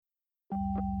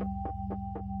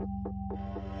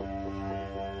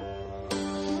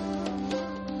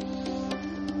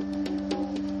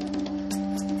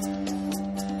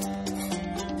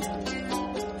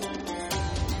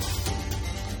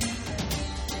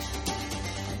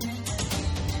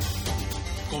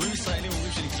גורמים ישראלים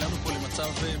אומרים שנקלענו פה למצב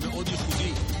מאוד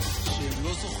ייחודי, שהם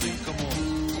לא זוכרים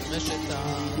כמוהו. רשת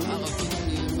הערבית.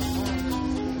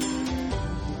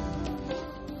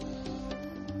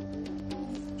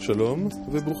 שלום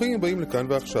וברוכים הבאים לכאן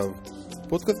ועכשיו,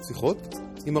 פודקאסט שיחות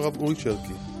עם הרב אורי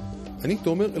שרקי. אני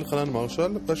תומר אלחנן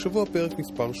מרשל, והשבוע פרק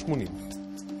מספר 80.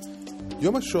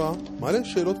 יום השואה מעלה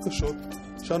שאלות קשות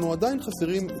שאנו עדיין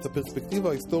חסרים את הפרספקטיבה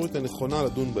ההיסטורית הנכונה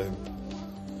לדון בהם.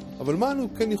 אבל מה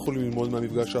אנו כן יכולים ללמוד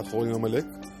מהמפגש האחרון עם עמלק,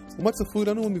 ומה צפוי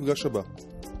לנו במפגש הבא?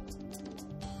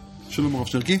 שלום הרב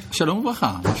שרקי. שלום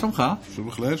וברכה, מה שלומך? שלום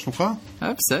בכלל, שלומך?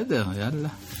 בסדר, יאללה.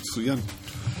 מצוין.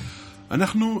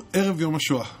 אנחנו ערב יום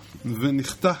השואה,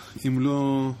 ונחתה אם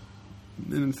לא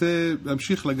ננסה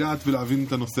להמשיך לגעת ולהבין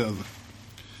את הנושא הזה.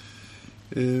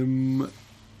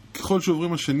 ככל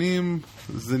שעוברים השנים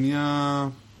זה נהיה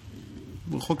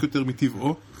רחוק יותר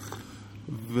מטבעו,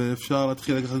 ואפשר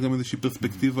להתחיל לקחת גם איזושהי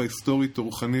פרספקטיבה היסטורית או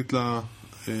רוחנית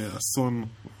לאסון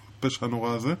הפשע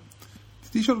הנורא הזה.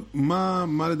 רציתי לשאול,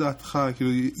 מה לדעתך,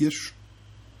 כאילו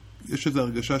יש איזו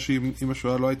הרגשה שאם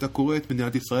השואה לא הייתה קורית,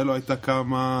 מדינת ישראל לא הייתה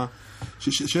כמה,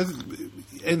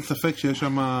 אין ספק שיש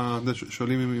שם,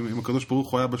 שואלים אם הקדוש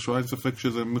ברוך הוא היה בשואה, אין ספק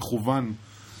שזה מכוון,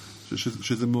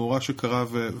 שזה מאורע שקרה,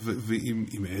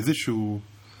 ועם איזשהו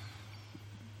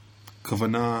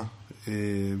כוונה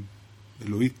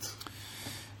אלוהית.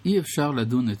 אי אפשר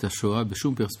לדון את השואה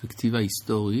בשום פרספקטיבה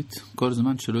היסטורית, כל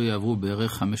זמן שלא יעברו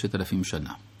בערך 5,000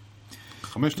 שנה.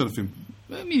 5,000?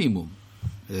 מינימום.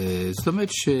 זאת אומרת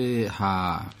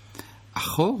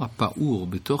שהחור הפעור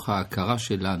בתוך ההכרה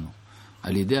שלנו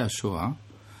על ידי השואה,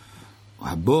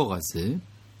 הבור הזה,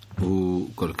 הוא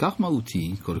כל כך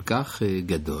מהותי, כל כך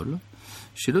גדול,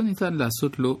 שלא ניתן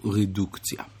לעשות לו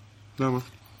רדוקציה. למה?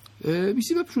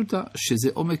 מסיבה פשוטה, שזה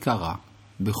עומק הרע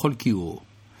בכל כיעור.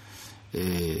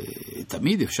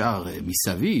 תמיד אפשר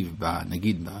מסביב,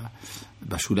 נגיד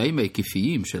בשוליים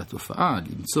ההיקפיים של התופעה,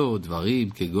 למצוא דברים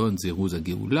כגון זירוז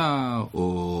הגאולה,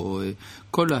 או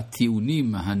כל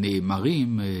הטיעונים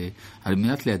הנאמרים על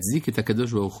מנת להצדיק את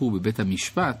הקדוש ברוך הוא בבית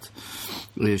המשפט,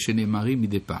 שנאמרים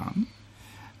מדי פעם.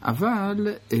 אבל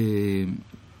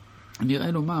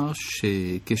נראה לומר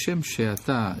שכשם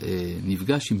שאתה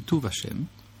נפגש עם טוב השם,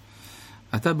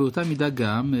 אתה באותה מידה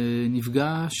גם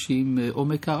נפגש עם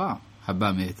עומק הרע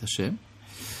הבא מאת השם,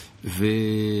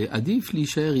 ועדיף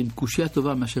להישאר עם קושיה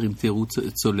טובה מאשר עם תירוץ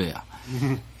צולע.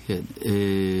 כן.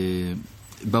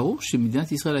 ברור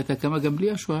שמדינת ישראל הייתה כמה גם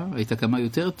בלי השואה, הייתה כמה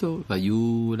יותר טוב,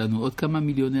 והיו לנו עוד כמה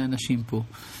מיליוני אנשים פה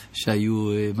שהיו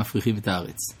מפריחים את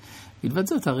הארץ. בלבד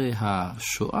זאת, הרי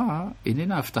השואה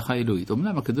איננה הבטחה אלוהית.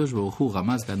 אמנם הקדוש ברוך הוא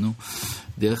רמז לנו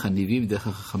דרך הנביאים, דרך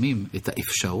החכמים, את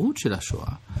האפשרות של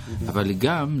השואה, אבל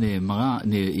גם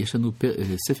יש לנו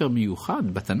ספר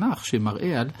מיוחד בתנ"ך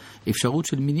שמראה על אפשרות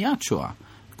של מניעת שואה.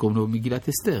 קוראים לו מגילת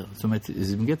אסתר. זאת אומרת,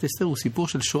 מגילת אסתר הוא סיפור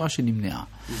של שואה שנמנעה.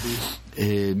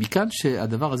 מכאן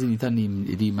שהדבר הזה ניתן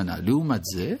להימנע. לעומת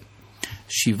זה,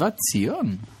 שיבת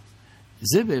ציון,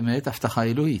 זה באמת הבטחה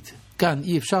אלוהית. כאן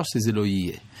אי אפשר שזה לא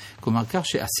יהיה. כלומר, כך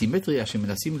שהסימטריה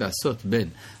שמנסים לעשות בין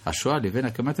השואה לבין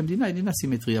הקמת המדינה איננה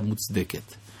סימטריה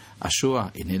מוצדקת. השואה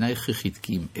איננה הכרחית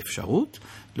כי עם אפשרות,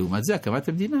 לעומת זה הקמת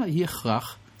המדינה היא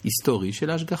הכרח היסטורי של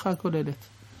ההשגחה הכוללת.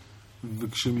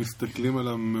 וכשמסתכלים על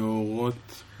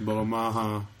המאורות ברמה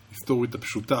ההיסטורית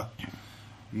הפשוטה,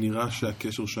 נראה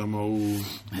שהקשר שם הוא...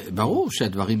 ברור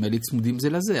שהדברים האלה צמודים זה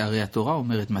לזה. הרי התורה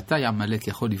אומרת מתי עמלק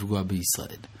יכול לפגוע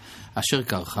בישראל. אשר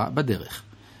קרחה בדרך.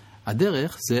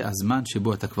 הדרך זה הזמן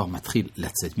שבו אתה כבר מתחיל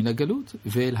לצאת מן הגלות,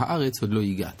 ואל הארץ עוד לא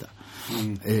הגעת.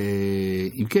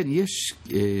 אם כן, יש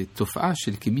תופעה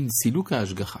של כמין סילוק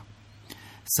ההשגחה,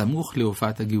 סמוך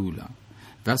להופעת הגאולה,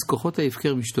 ואז כוחות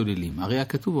ההפקר משתוללים. הרי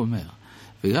הכתוב אומר,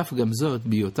 ואף גם זאת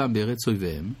בהיותם בארץ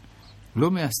אויביהם,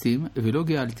 לא מאסתים ולא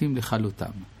גאלתים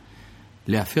לכלותם,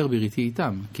 להפר בריתי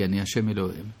איתם, כי אני השם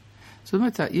אלוהים. זאת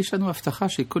אומרת, יש לנו הבטחה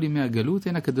שכל ימי הגלות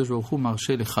אין הקדוש ברוך הוא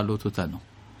מרשה לכלות אותנו.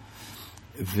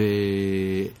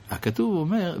 והכתוב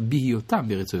אומר בהיותם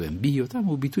בארץ אויביהם. בהיותם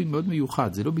הוא ביטוי מאוד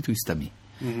מיוחד, זה לא ביטוי סתמי.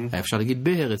 אפשר להגיד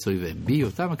בארץ אויביהם.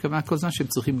 בהיותם, הכוונה כל זמן שהם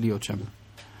צריכים להיות שם.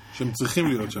 שהם צריכים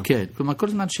להיות שם. כן, כלומר כל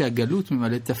זמן שהגלות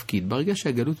ממלאת תפקיד. ברגע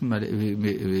שהגלות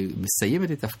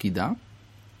מסיימת את תפקידה,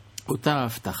 אותה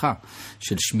הבטחה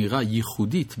של שמירה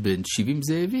ייחודית בין 70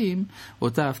 זאבים,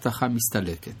 אותה הבטחה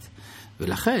מסתלקת.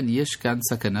 ולכן יש כאן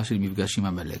סכנה של מפגש עם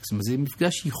עמלק. זאת אומרת, זה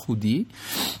מפגש ייחודי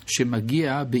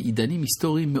שמגיע בעידנים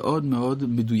היסטוריים מאוד מאוד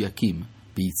מדויקים.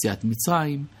 ביציאת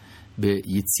מצרים,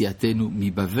 ביציאתנו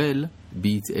מבבל,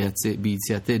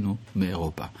 ביציאתנו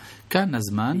מאירופה. כאן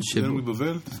הזמן יציאתנו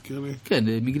מבבל, תזכיר לי. כן,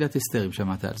 מגילת אסתר, אם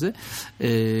שמעת על זה.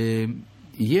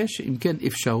 יש, אם כן,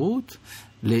 אפשרות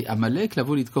לעמלק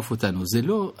לבוא לתקוף אותנו. זה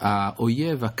לא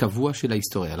האויב הקבוע של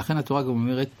ההיסטוריה. לכן התורה גם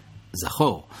אומרת,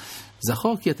 זכור.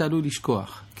 זכור כי אתה עלול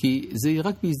לשכוח. כי זה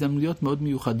רק בהזדמנויות מאוד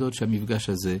מיוחדות שהמפגש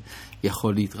הזה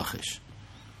יכול להתרחש.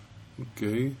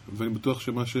 אוקיי, ואני בטוח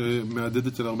שמה שמעדד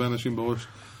אצל הרבה אנשים בראש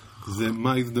זה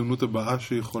מה ההזדמנות הבאה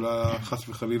שיכולה חס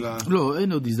וחלילה... לא,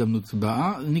 אין עוד הזדמנות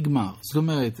הבאה, נגמר. זאת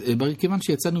אומרת, כיוון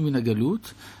שיצאנו מן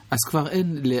הגלות, אז כבר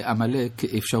אין לעמלק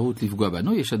אפשרות לפגוע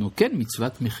בנו. יש לנו כן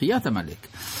מצוות מחיית עמלק,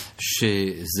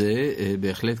 שזה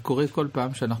בהחלט קורה כל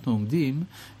פעם שאנחנו עומדים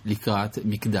לקראת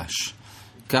מקדש.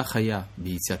 כך היה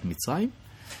ביציאת מצרים,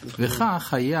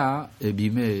 וכך היה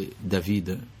בימי דוד,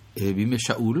 בימי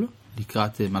שאול,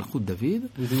 לקראת מלכות דוד,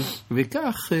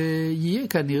 וכך יהיה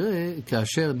כנראה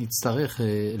כאשר נצטרך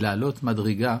לעלות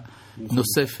מדרגה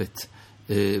נוספת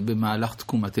במהלך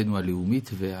תקומתנו הלאומית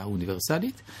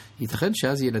והאוניברסלית, ייתכן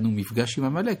שאז יהיה לנו מפגש עם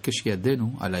עמלק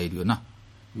כשידנו על העליונה.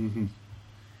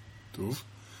 טוב.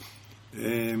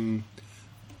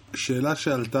 שאלה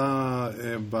שעלתה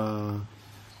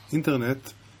באינטרנט,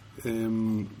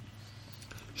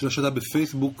 שאלה שעלתה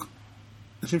בפייסבוק,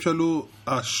 אנשים שאלו,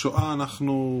 השואה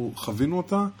אנחנו חווינו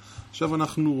אותה, עכשיו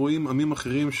אנחנו רואים עמים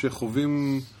אחרים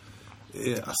שחווים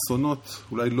אסונות,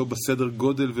 אולי לא בסדר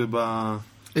גודל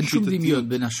אין שום דמיון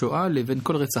בין השואה לבין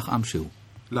כל רצח עם שהוא.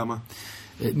 למה?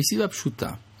 מסיבה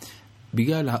פשוטה,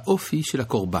 בגלל האופי של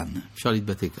הקורבן, אפשר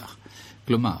להתבטא כך.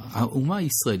 כלומר, האומה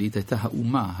הישראלית הייתה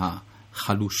האומה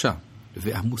החלושה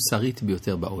והמוסרית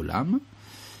ביותר בעולם,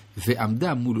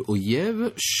 ועמדה מול אויב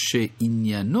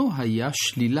שעניינו היה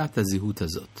שלילת הזהות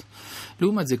הזאת.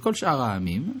 לעומת זה, כל שאר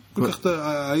העמים... כל כך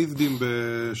העיזדים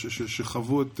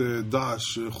שחוו את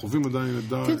דאעש, חווים עדיין את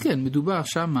דאעש. כן, כן, מדובר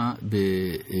שם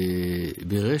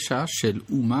ברשע של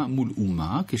אומה מול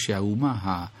אומה,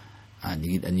 כשהאומה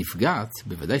הנפגעת,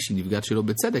 בוודאי שהיא נפגעת שלא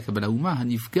בצדק, אבל האומה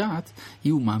הנפגעת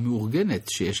היא אומה מאורגנת,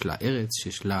 שיש לה ארץ,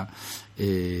 שיש לה...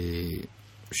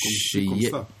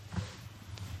 קומסה.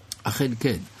 אכן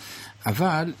כן.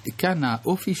 אבל כאן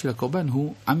האופי של הקורבן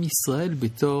הוא עם ישראל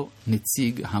בתור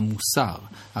נציג המוסר.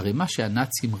 הרי מה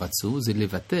שהנאצים רצו זה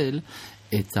לבטל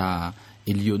את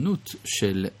העליונות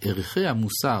של ערכי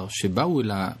המוסר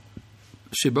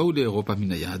שבאו לאירופה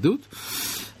מן היהדות,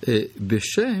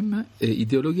 בשם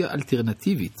אידיאולוגיה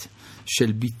אלטרנטיבית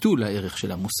של ביטול הערך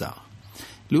של המוסר.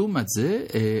 לעומת זה,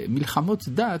 מלחמות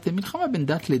דת הן מלחמה בין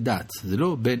דת לדת. זה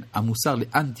לא בין המוסר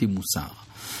לאנטי מוסר.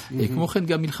 כמו כן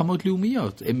גם מלחמות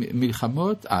לאומיות, הן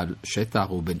מלחמות על שטח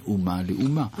או בין אומה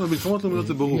לאומה. מלחמות לאומיות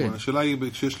זה ברור, השאלה היא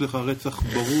כשיש לך רצח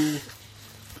ברור,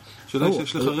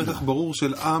 שיש לך רצח ברור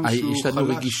של עם שהוא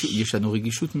חלש. יש לנו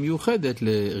רגישות מיוחדת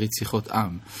לרציחות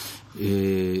עם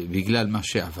בגלל מה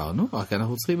שעברנו, רק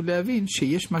אנחנו צריכים להבין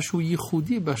שיש משהו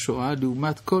ייחודי בשואה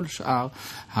לעומת כל שאר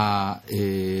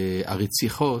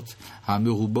הרציחות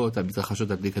המרובות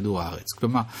המתרחשות על פני כדור הארץ.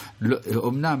 כלומר,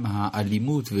 אמנם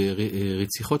האלימות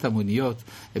ורציחות המוניות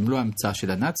הם לא המצאה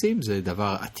של הנאצים, זה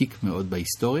דבר עתיק מאוד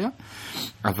בהיסטוריה,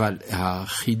 אבל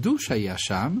החידוש היה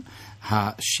שם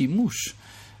השימוש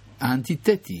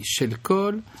האנטיתטי של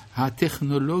כל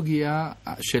הטכנולוגיה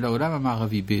של העולם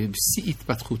המערבי בשיא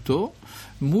התפתחותו,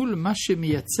 מול מה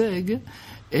שמייצג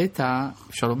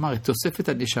אפשר לומר, את תוספת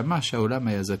הנשמה שהעולם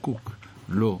היה זקוק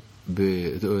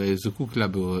לה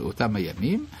באותם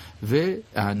הימים,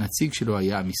 והנציג שלו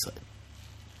היה עם ישראל.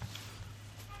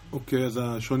 אוקיי, אז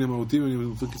השוני המהותי, אני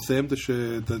רוצה לסיים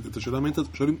את השאלה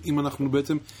המעניינת, שואלים אם אנחנו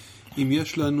בעצם, אם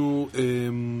יש לנו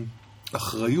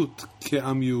אחריות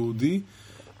כעם יהודי,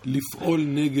 לפעול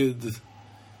נגד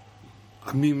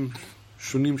עמים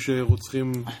שונים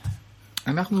שרוצחים.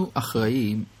 אנחנו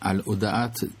אחראים על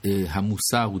הודעת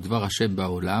המוסר ודבר השם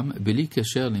בעולם, בלי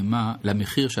קשר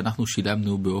למחיר שאנחנו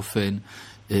שילמנו באופן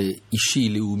אישי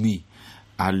לאומי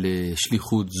על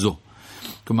שליחות זו.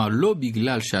 כלומר, לא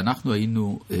בגלל שאנחנו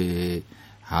היינו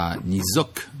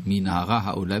הניזוק מן הרע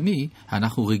העולמי,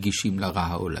 אנחנו רגישים לרע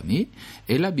העולמי,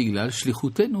 אלא בגלל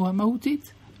שליחותנו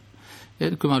המהותית.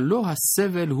 כלומר, לא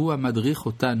הסבל הוא המדריך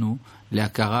אותנו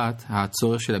להכרת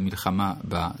הצורך של המלחמה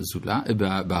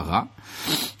ברע.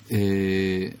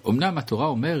 אמנם התורה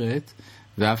אומרת,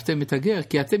 ואהבתם את הגר,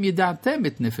 כי אתם ידעתם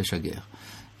את נפש הגר.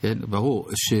 ברור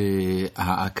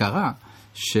שההכרה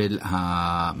של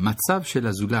המצב של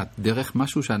הזולת דרך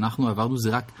משהו שאנחנו עברנו זה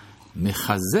רק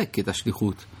מחזק את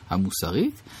השליחות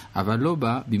המוסרית, אבל לא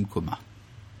בא במקומה.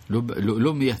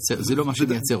 לא מייצר, זה לא מה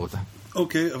שמייצר אותה.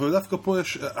 אוקיי, אבל דווקא פה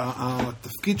יש,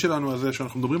 התפקיד שלנו הזה,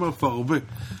 שאנחנו מדברים עליו כבר הרבה,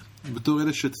 בתור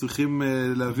אלה שצריכים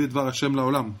להביא את דבר השם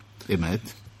לעולם. אמת.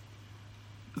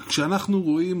 כשאנחנו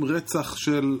רואים רצח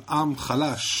של עם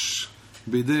חלש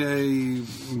בידי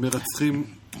מרצחים,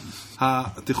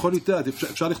 אתה יכול לתת,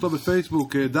 אפשר לכתוב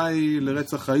בפייסבוק, די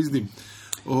לרצח האיזדים.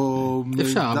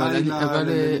 אפשר,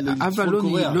 אבל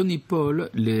לא ניפול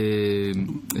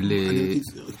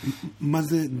מה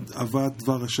זה הבאת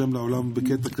דבר השם לעולם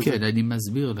בקטע כזה? כן, אני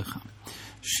מסביר לך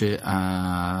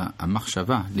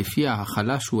שהמחשבה לפי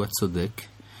החלש הוא הצודק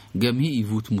גם היא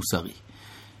עיוות מוסרי.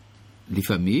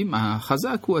 לפעמים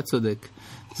החזק הוא הצודק.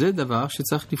 זה דבר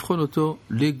שצריך לבחון אותו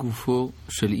לגופו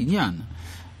של עניין.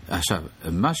 עכשיו,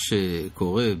 מה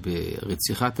שקורה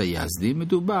ברציחת היזדים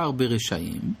מדובר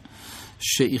ברשעים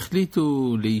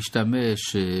שהחליטו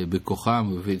להשתמש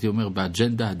בכוחם, והייתי אומר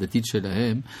באג'נדה הדתית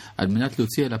שלהם, על מנת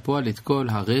להוציא אל הפועל את כל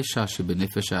הרשע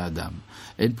שבנפש האדם.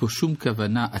 אין פה שום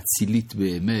כוונה אצילית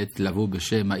באמת לבוא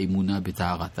בשם האמונה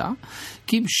בטהרתה,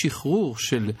 כי אם שחרור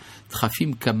של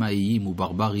דחפים קמאיים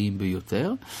וברבריים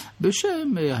ביותר,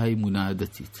 בשם האמונה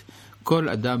הדתית. כל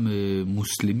אדם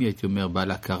מוסלמי, הייתי אומר,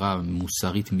 בעל הכרה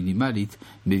מוסרית מינימלית,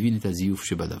 מבין את הזיוף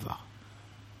שבדבר.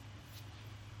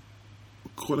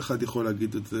 כל אחד יכול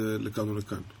להגיד את זה לכאן או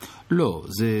לכאן. לא,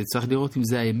 זה צריך לראות אם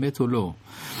זה האמת או לא.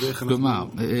 כלומר,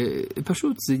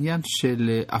 פשוט זה עניין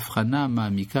של הבחנה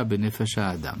מעמיקה בנפש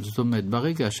האדם. זאת אומרת,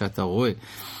 ברגע שאתה רואה,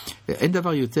 אין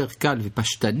דבר יותר קל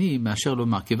ופשטני מאשר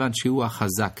לומר, כיוון שהוא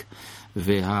החזק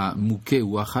והמוכה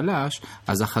הוא החלש,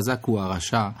 אז החזק הוא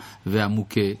הרשע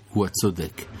והמוכה הוא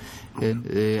הצודק.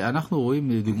 אנחנו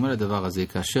רואים דוגמה לדבר הזה,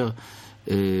 כאשר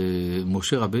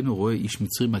משה רבנו רואה איש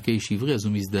מצרי מכה איש עברי, אז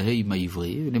הוא מזדהה עם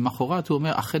העברי, ולמחרת הוא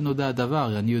אומר, אכן נודע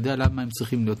הדבר, אני יודע למה הם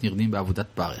צריכים להיות נרדים בעבודת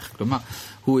פרך. כלומר,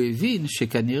 הוא הבין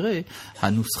שכנראה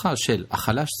הנוסחה של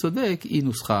החלש צודק היא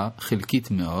נוסחה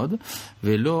חלקית מאוד,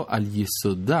 ולא על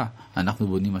יסודה אנחנו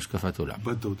בונים השקפת עולם.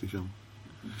 באת אותי שם.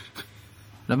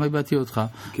 למה איבדתי אותך?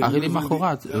 הרי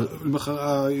למחרת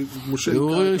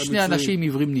שני אנשים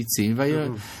עברים ניצים,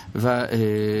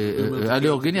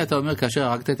 לאורגני אתה אומר כאשר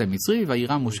הרגת את המצרי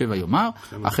וירא משה ויאמר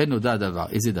אכן נודע הדבר.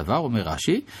 איזה דבר? אומר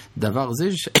רש"י, דבר זה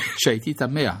שהייתי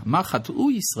תמה, מה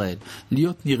חטאו ישראל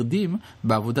להיות נרדים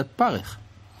בעבודת פרך,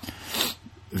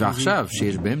 ועכשיו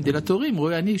שיש בהם דלתורים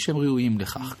רואה אני שהם ראויים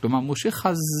לכך. כלומר, משה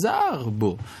חזר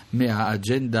בו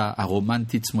מהאג'נדה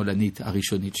הרומנטית שמאלנית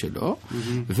הראשונית שלו,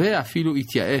 ואפילו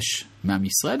התייאש מעם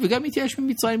ישראל, וגם התייאש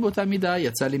ממצרים באותה מידה,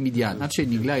 יצא למדיין, עד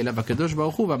שנגלה אליו הקדוש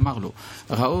ברוך הוא ואמר לו,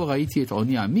 ראיתי את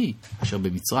עוני עמי אשר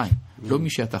במצרים, לא מי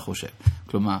שאתה חושב.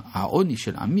 כלומר, העוני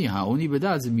של עמי, העוני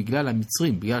בדעת, זה בגלל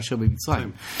המצרים, בגלל אשר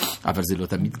במצרים. אבל זה לא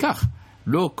תמיד כך.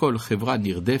 לא כל חברה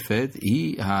נרדפת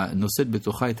היא הנושאת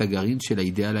בתוכה את הגרעין של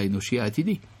האידאל האנושי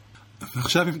העתידי.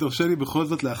 עכשיו אם תרשה לי בכל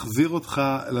זאת להחזיר אותך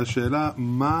לשאלה,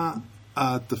 מה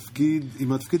התפקיד,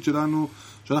 עם התפקיד שלנו,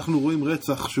 שאנחנו רואים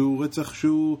רצח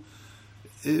שהוא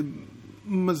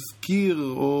מזכיר,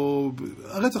 או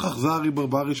הרצח אכזרי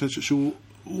ברברי,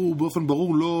 שהוא באופן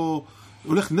ברור לא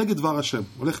הולך נגד דבר השם,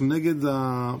 הולך נגד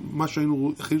מה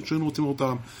שהיינו רוצים לראות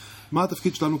העם. מה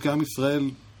התפקיד שלנו כעם ישראל,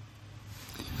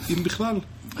 אם בכלל?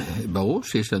 ברור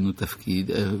שיש לנו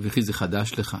תפקיד, וכי זה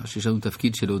חדש לך, שיש לנו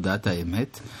תפקיד של הודעת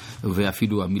האמת,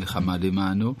 ואפילו המלחמה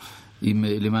למענו,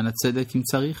 למען הצדק אם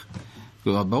צריך.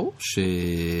 ברור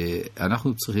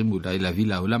שאנחנו צריכים אולי להביא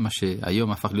לעולם מה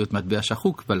שהיום הפך להיות מטבע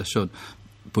שחוק בלשון,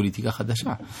 פוליטיקה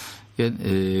חדשה. כן?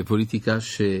 פוליטיקה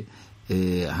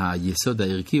שהיסוד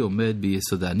הערכי עומד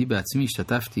ביסודה. אני בעצמי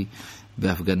השתתפתי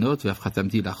בהפגנות, ואף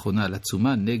חתמתי לאחרונה על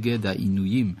עצומה נגד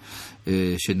העינויים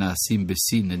שנעשים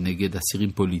בסין נגד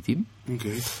אסירים פוליטיים.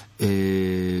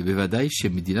 בוודאי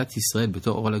שמדינת ישראל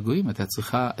בתור אור לגויים אתה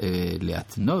צריכה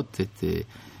להתנות את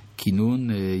כינון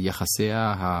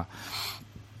יחסיה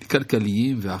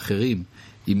הכלכליים ואחרים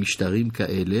עם משטרים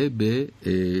כאלה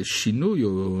בשינוי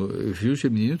או אפילו של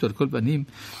מדיניות על כל פנים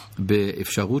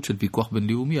באפשרות של פיקוח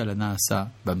בינלאומי על הנעשה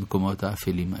במקומות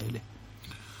האפלים האלה.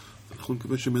 אנחנו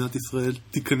נקווה שמדינת ישראל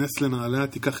תיכנס לנעליה,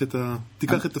 תיקח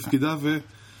את תפקידה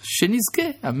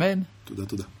שנזכה, אמן.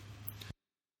 תודה.